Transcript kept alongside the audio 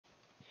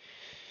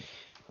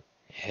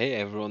Hey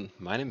everyone,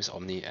 my name is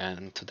Omni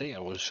and today I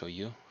will show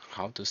you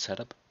how to set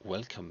up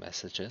welcome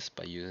messages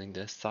by using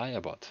the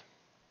SiaBot.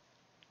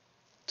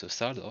 To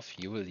start off,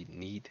 you will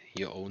need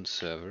your own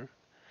server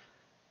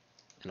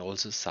and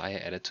also Sia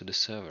added to the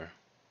server.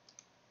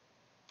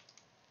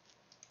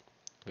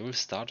 We will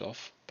start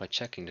off by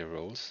checking the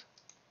roles.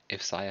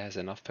 If Sia has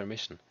enough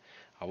permission,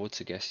 I would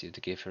suggest you to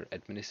give her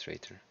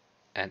administrator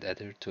and add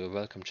her to a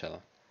welcome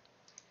channel.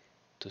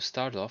 To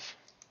start off,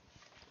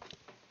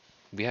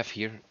 we have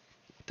here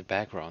the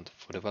background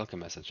for the welcome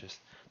messages.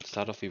 To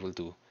start off, we will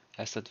do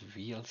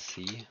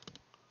s.vlc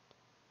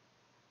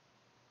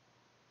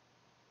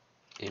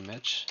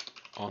image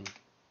on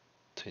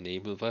to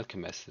enable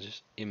welcome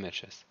messages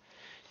images.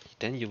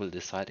 Then you will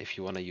decide if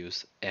you want to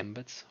use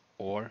embeds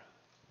or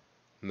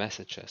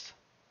messages.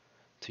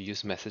 To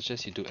use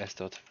messages, you do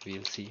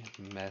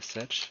s.vlc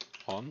message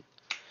on.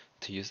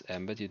 To use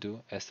embed, you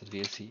do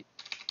s.vlc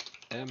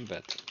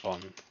embed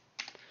on.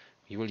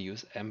 We will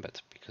use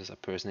embed because I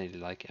personally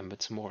like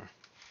embeds more.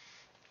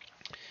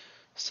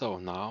 So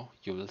now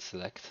you will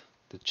select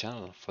the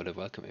channel for the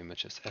welcome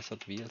images,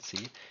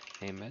 s.vlc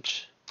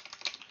image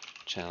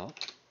channel.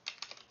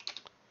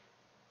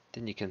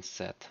 Then you can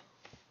set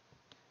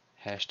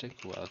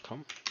hashtag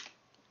welcome.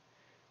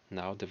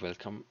 Now the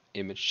welcome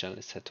image channel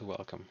is set to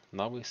welcome.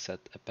 Now we set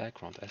a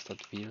background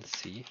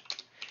s.vlc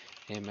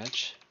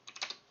image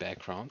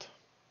background.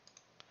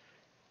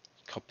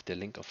 Copy the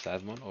link of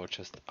that one or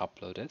just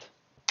upload it.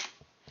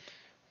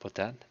 But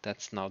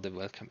that's now the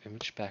welcome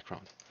image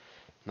background.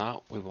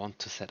 Now we want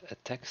to set a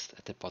text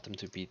at the bottom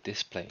to be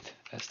displayed.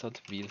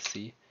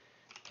 s.vlc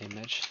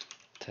image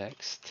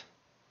text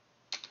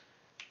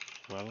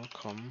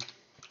welcome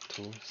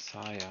to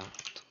Sia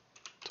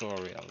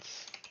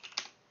tutorials.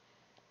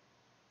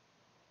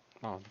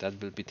 Now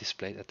that will be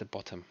displayed at the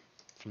bottom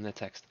from the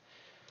text.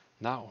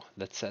 Now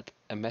let's set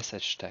a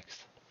message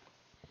text.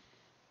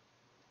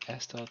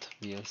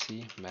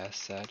 s.vlc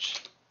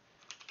message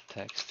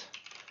text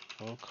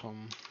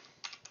welcome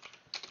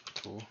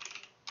to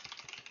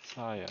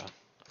Sia.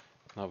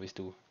 Now we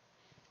do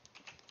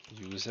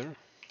user.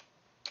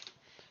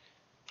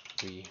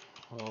 We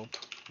hope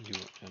you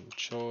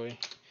enjoy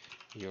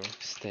your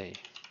stay.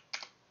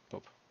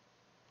 Boop.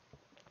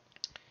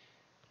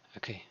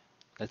 Okay,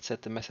 let's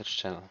set the message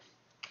channel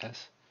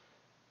s.embed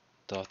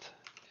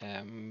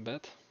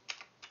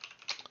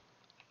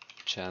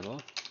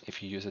channel.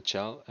 If you use a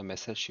channel, a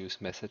message, use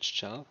message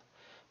channel.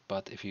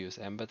 But if you use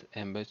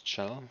embed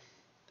channel,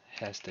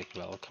 hashtag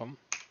welcome.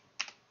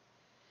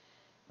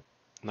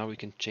 Now we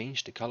can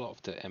change the color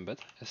of the embed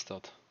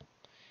s.vlc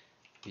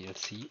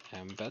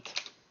embed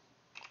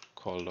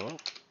color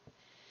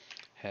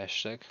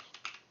hashtag.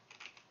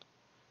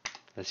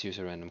 Let's use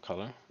a random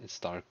color. It's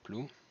dark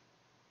blue.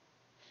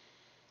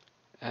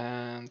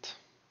 And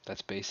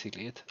that's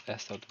basically it.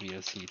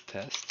 s.vlc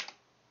test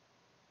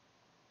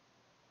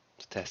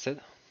to test it.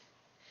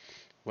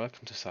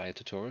 Welcome to Sia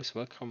Tutorials.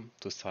 Welcome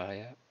to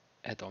Sia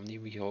at Omni.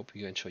 We hope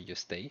you enjoy your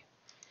stay.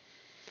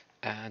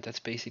 And that's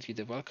basically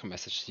the welcome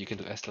message. You can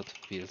do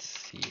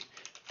s.vlc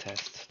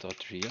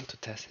test.real to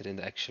test it in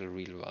the actual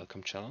real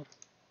welcome channel.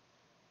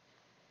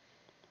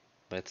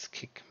 Let's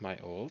kick my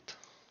ult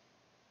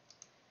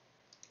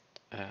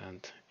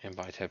and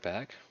invite her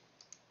back.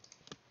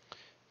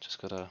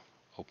 Just gotta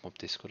open up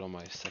Discord on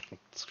my second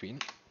screen.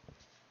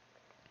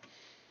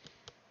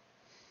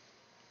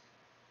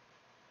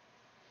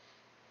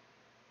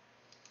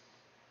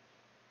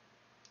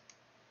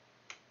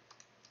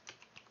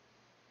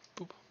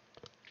 Boop.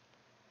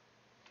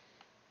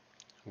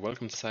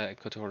 Welcome to Sia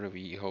Tutorial.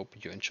 We hope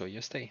you enjoy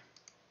your stay.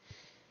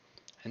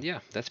 And yeah,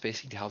 that's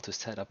basically how to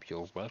set up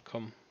your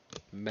welcome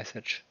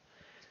message.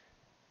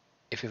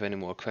 If you have any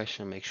more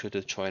questions, make sure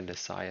to join the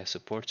Sia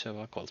support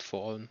server called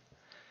Fallen.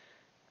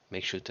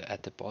 Make sure to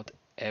add the bot.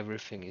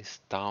 Everything is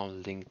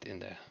down linked in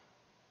the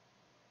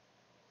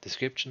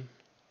description.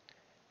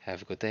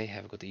 Have a good day,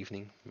 have a good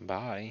evening.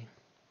 Bye.